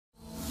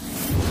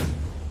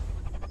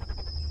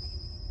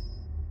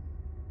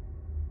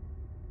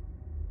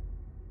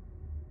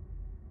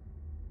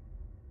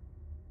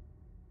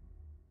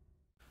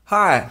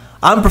Hi,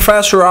 I'm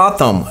Professor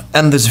Autumn,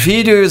 and this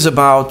video is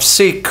about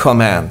seek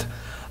command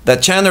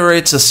that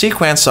generates a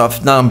sequence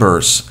of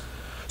numbers.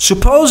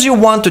 Suppose you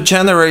want to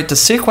generate a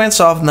sequence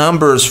of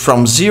numbers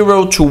from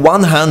 0 to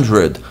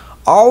 100,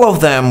 all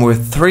of them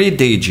with 3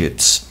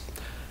 digits.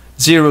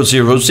 000,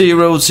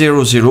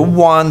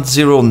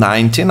 001,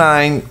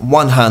 099,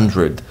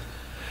 100.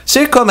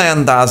 Seek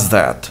command does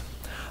that.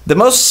 The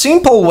most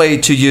simple way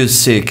to use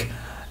seek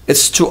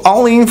is to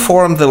only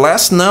inform the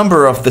last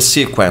number of the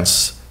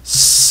sequence.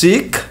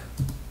 Seek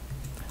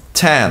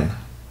 10.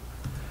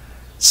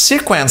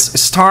 Sequence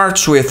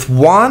starts with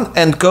 1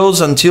 and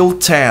goes until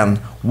 10,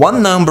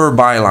 one number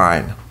by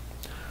line.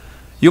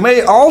 You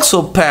may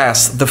also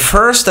pass the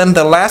first and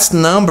the last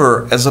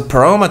number as a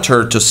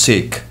parameter to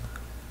seek.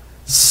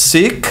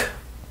 Seek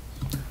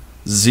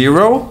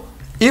 0,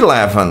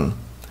 11.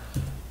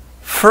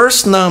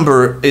 First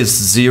number is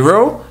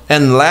 0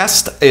 and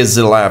last is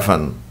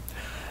 11.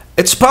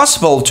 It's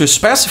possible to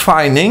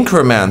specify an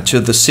increment to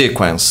the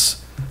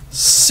sequence.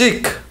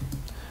 Seek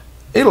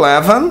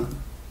 11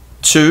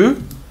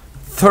 to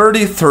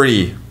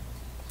 33.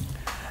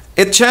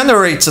 It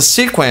generates a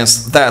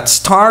sequence that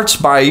starts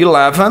by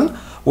 11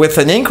 with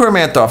an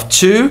increment of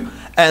 2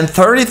 and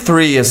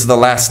 33 is the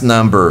last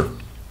number.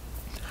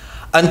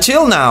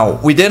 Until now,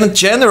 we didn't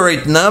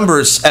generate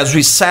numbers as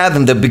we said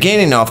in the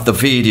beginning of the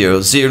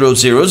video, 000,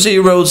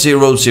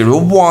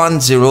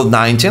 001,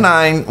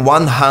 099,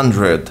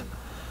 100.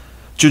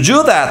 To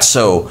do that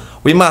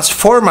we must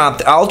format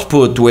the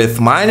output with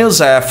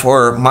 -f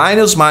or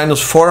 --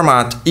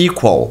 format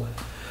equal.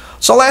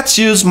 So let's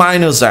use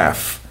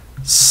 -f.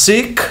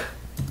 Seek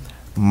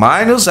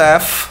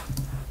 -f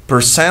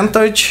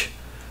percentage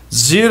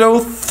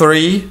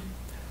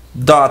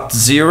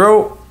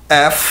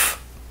 03.0f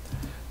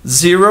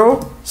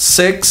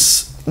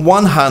 06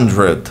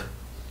 100.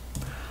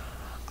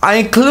 I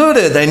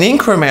included an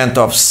increment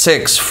of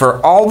 6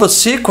 for all the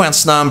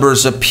sequence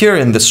numbers appear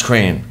in the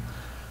screen.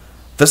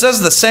 This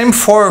is the same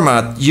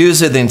format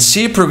used in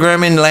C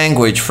programming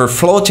language for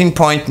floating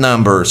point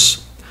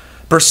numbers.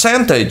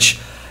 Percentage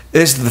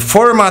is the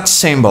format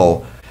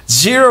symbol.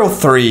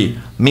 03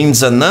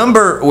 means a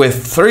number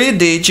with 3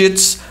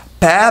 digits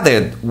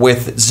padded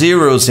with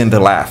zeros in the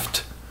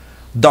left.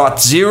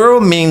 .0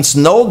 means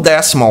no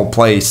decimal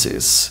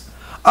places.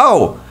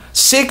 Oh,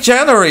 seek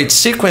generates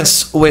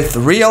sequence with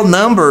real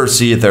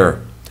numbers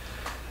either.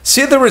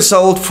 See the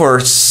result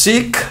for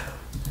seek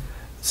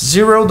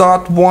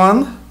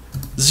 0.1,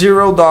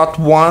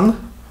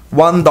 0.1,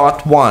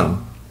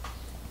 1.1.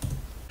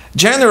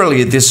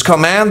 Generally, this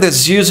command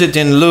is used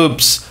in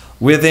loops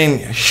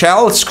within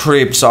shell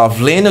scripts of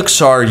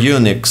Linux or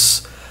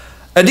Unix.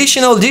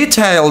 Additional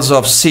details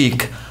of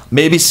seek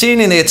may be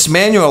seen in its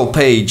manual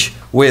page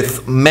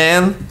with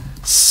man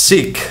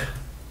seek.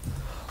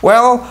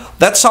 Well,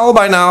 that's all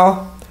by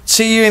now.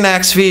 See you in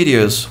next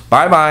videos.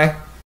 Bye bye.